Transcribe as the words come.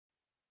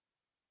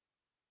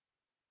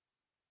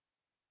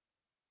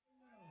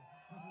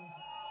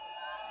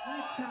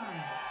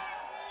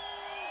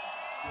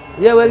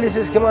Yeah, well, this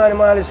is Commander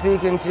Marley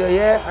speaking to you,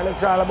 yeah? And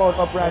it's all about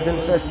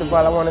Uprising Festival.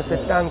 I want to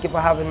say thank you for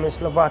having me,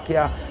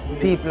 Slovakia,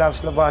 people of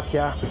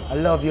Slovakia. I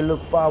love you,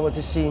 look forward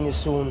to seeing you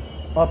soon.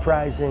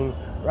 Uprising,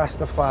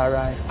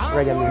 Rastafari,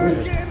 reggae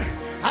music.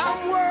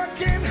 I'm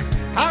working,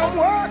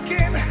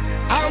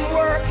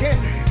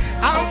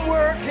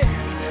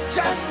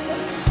 just...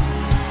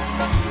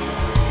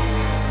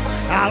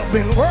 I've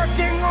been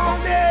working all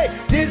day,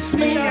 this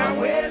me I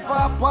wait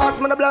for. Pass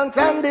me the blunt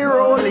and the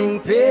rolling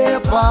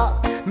paper.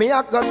 Me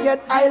I go get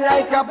high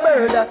like a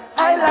bird,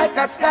 high like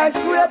a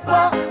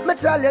skyscraper. Me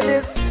tell you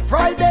this,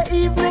 Friday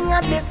evening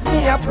and this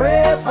me I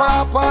pray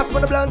for. Pass me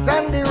the blunt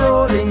and the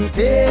rolling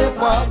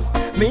paper.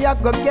 Me I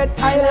go get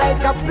high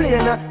like a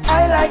plane,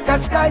 high like a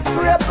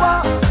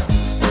skyscraper.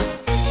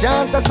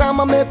 Chant a song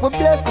and make we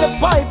bless the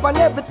pipe and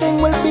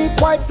everything will be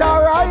quite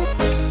alright.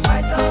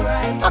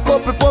 A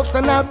couple puffs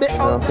and I'll be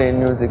out. I'm playing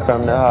music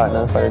from the heart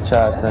and for the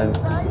charts, and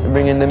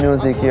bringing the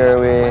music here,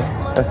 we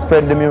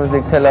spread the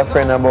music, tell a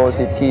friend about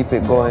it, keep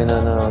it going,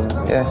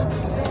 and yeah.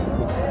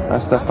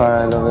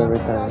 Rastafari, I love every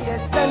time.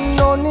 Yes, and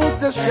no need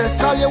to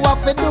stress, all you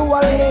have to do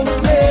a link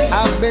play.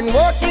 I've been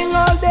working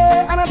all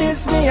day and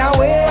this me I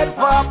wait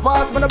for.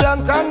 Pass me the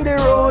blunt and the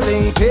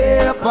rolling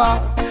paper.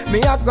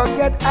 Me I go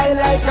get high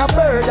like a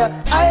bird,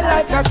 high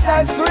like a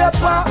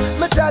skyscraper.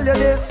 Me tell you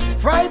this,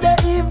 Friday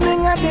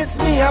evening and this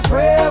me I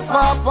pray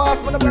for.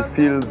 Pass me the we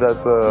feel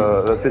that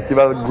the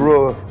festival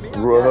grow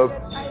up,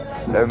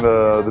 and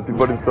the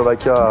people in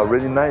Slovakia are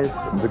really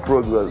nice. The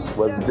crowd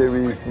was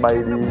very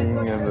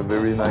smiling and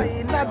very nice.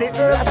 The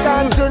herbs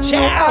gone to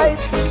new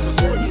heights.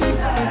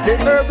 The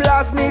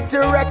herbalist need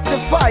to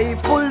rectify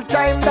full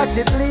time that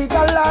it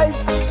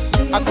legalize.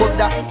 I could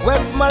have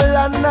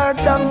Westmoreland or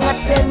down a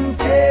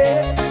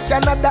Sente.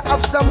 Canada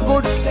have some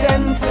good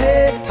sense,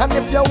 and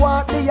if you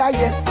want the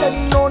highest,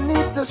 then no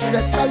need to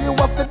stress. All you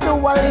have to do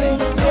a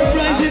link.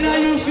 Uprising, how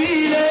you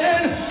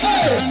feeling?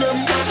 Hey!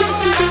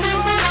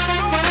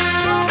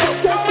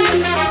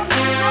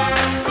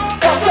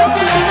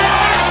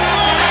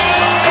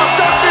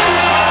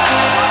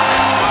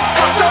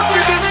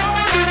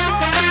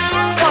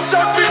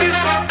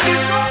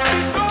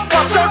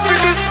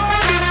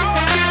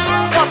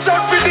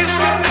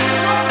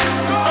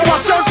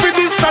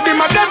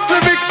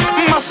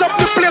 Mash up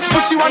the place,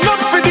 but she want up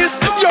for this.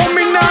 Yo,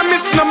 me nah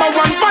miss #1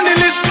 funny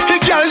list. The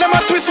girl them a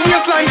twist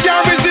waistline,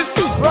 can't resist.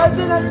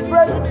 Rising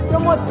Express, you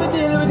must be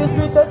dealing with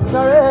the sweetest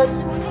caress.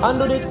 And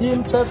do the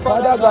team say,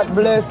 Father God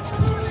bless.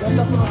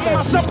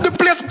 Mash up the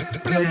place,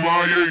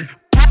 Bumaye.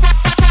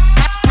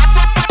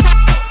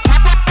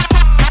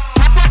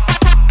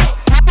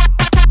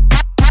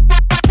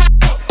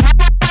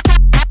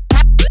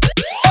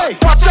 Hey,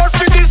 watch out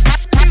for this.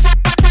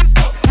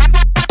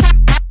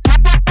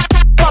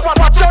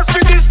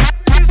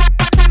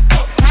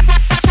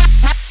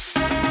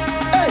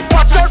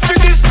 Watch out for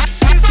this.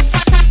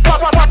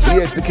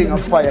 Yes, the king of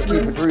fire,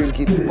 keep it real,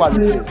 keep it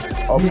positive.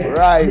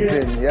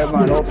 Uprising, yeah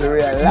man, hope you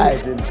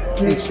realizing.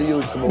 Teach the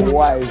youth some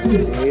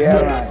wising,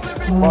 yeah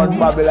man. On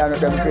Babylon,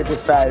 them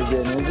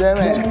criticizing, you see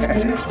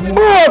me?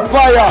 More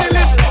fire!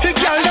 The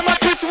girl, them a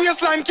twist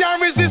waistline, can't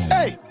resist,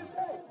 hey!